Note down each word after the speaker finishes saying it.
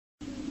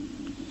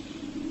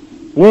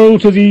Woe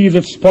to thee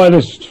that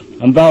spoilest,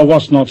 and thou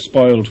wast not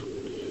spoiled,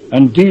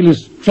 and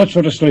dealest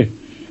treacherously,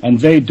 and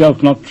they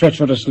dealt not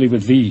treacherously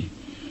with thee.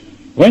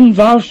 When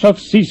thou shalt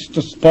cease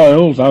to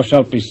spoil, thou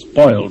shalt be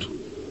spoiled.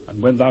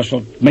 And when thou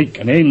shalt make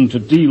an end to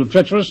deal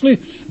treacherously,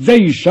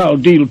 they shall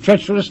deal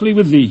treacherously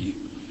with thee.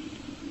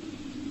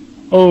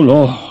 O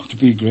Lord,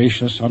 be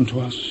gracious unto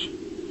us.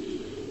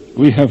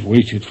 We have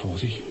waited for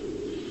thee.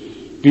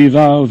 Be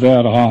thou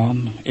their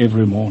arm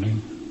every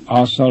morning,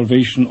 our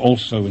salvation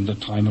also in the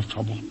time of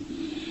trouble.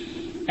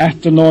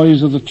 At the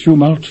noise of the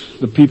tumult,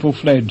 the people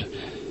fled.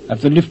 At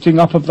the lifting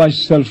up of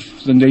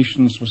thyself, the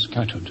nations were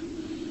scattered.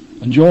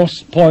 And your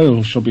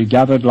spoil shall be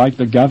gathered like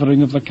the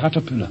gathering of the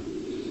caterpiller.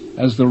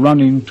 As the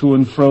running to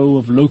and fro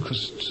of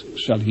locusts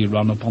shall he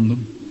run upon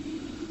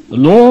them. The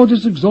Lord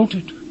is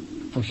exalted,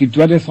 for he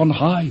dwelleth on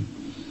high.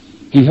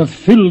 He hath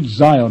filled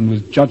Zion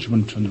with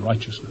judgment and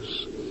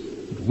righteousness.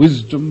 And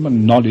wisdom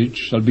and knowledge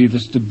shall be the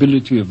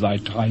stability of thy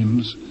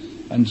times,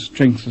 and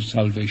strength of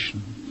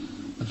salvation.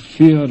 The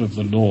fear of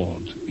the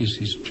Lord is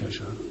his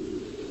treasure.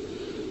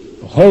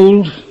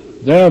 Behold,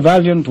 their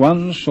valiant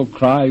ones shall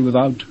cry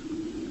without.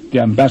 The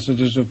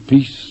ambassadors of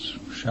peace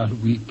shall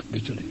weep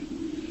bitterly.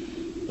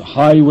 The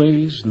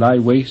highways lie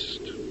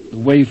waste, the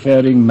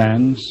wayfaring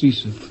man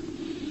ceaseth.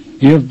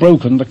 He hath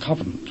broken the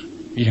covenant,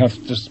 he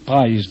hath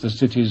despised the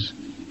cities,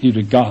 he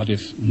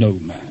regardeth no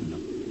man.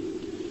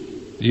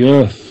 The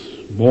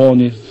earth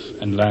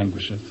mourneth and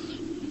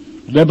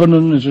languisheth.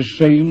 Lebanon is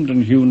ashamed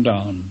and hewn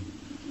down.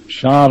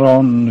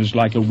 Sharon is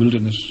like a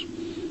wilderness,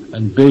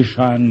 and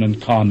Bashan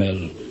and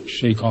Carmel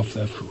shake off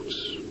their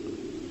fruits.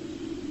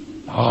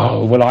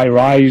 Now will I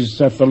rise,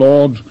 saith the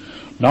Lord,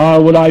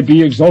 now will I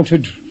be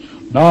exalted,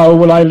 now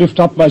will I lift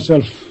up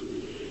myself.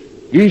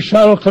 Ye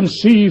shall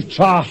conceive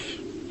chaff,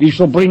 ye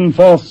shall bring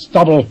forth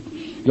stubble,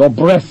 your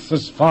breath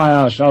as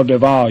fire shall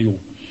devour you,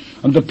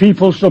 and the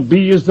people shall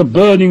be as the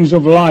burnings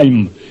of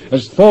lime,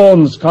 as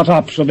thorns cut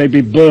up shall they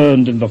be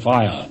burned in the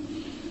fire.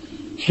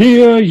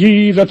 Hear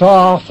ye that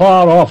are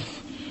far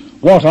off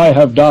what I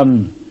have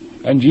done,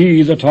 and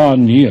ye that are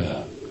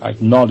near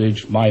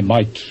acknowledge my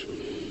might.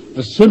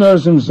 The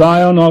sinners in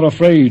Zion are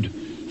afraid.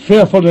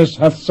 Fearfulness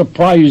hath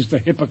surprised the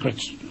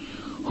hypocrites.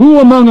 Who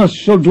among us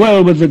shall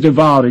dwell with the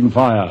devouring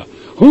fire?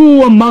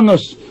 Who among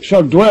us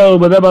shall dwell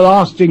with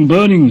everlasting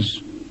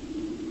burnings?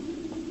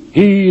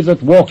 He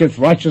that walketh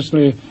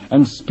righteously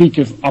and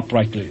speaketh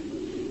uprightly.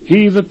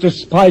 He that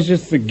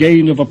despiseth the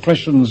gain of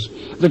oppressions,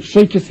 that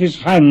shaketh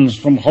his hands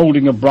from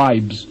holding of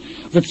bribes,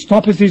 that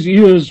stoppeth his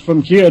ears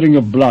from hearing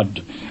of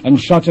blood, and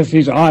shutteth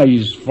his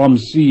eyes from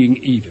seeing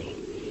evil.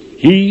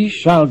 He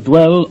shall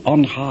dwell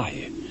on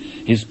high.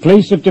 His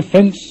place of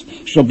defence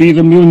shall be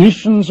the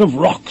munitions of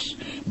rocks.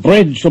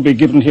 Bread shall be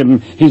given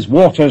him, his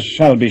waters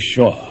shall be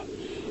sure.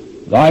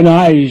 Thine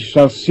eyes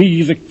shall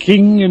see the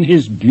king in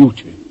his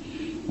beauty.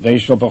 They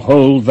shall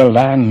behold the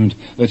land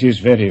that is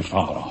very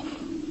far off.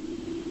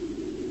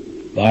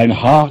 Thine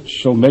heart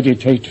shall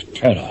meditate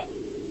terror.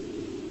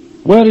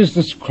 Where is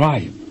the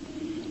scribe?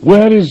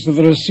 Where is the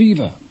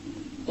receiver?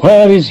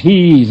 Where is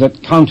he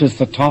that counteth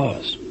the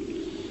towers?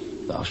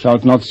 Thou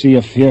shalt not see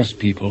a fierce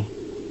people,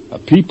 a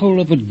people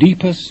of a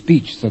deeper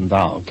speech than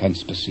thou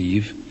canst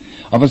perceive,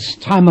 of a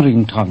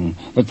stammering tongue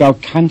that thou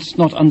canst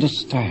not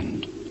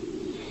understand.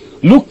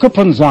 Look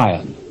upon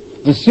Zion,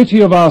 the city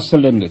of our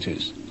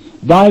solemnities.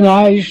 Thine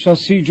eyes shall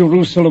see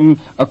Jerusalem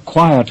a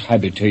quiet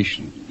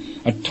habitation,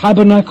 a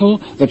tabernacle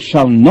that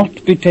shall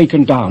not be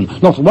taken down.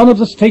 Not one of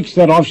the stakes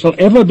thereof shall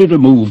ever be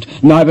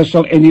removed, neither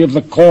shall any of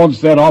the cords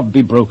thereof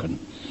be broken.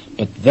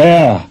 But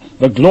there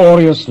the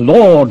glorious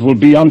Lord will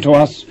be unto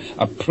us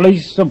a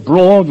place of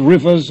broad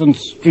rivers and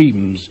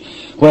streams,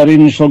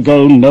 wherein shall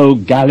go no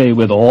galley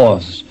with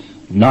oars,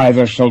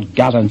 neither shall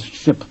gallant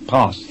ship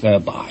pass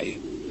thereby.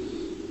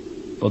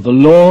 For the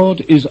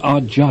Lord is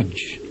our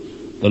judge,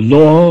 the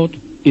Lord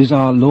is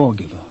our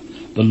lawgiver,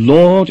 the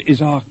Lord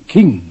is our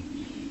king.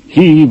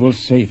 He will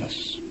save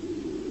us.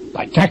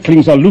 Thy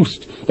tacklings are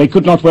loosed, they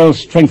could not well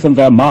strengthen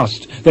their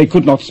mast, they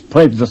could not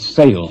spread the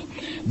sail.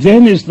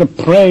 Then is the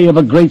prey of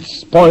a great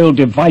spoil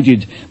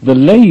divided, the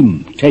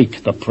lame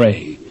take the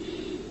prey.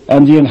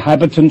 And the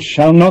inhabitants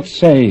shall not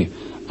say,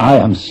 I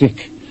am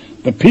sick.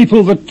 The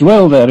people that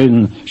dwell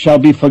therein shall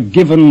be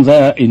forgiven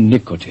their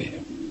iniquity.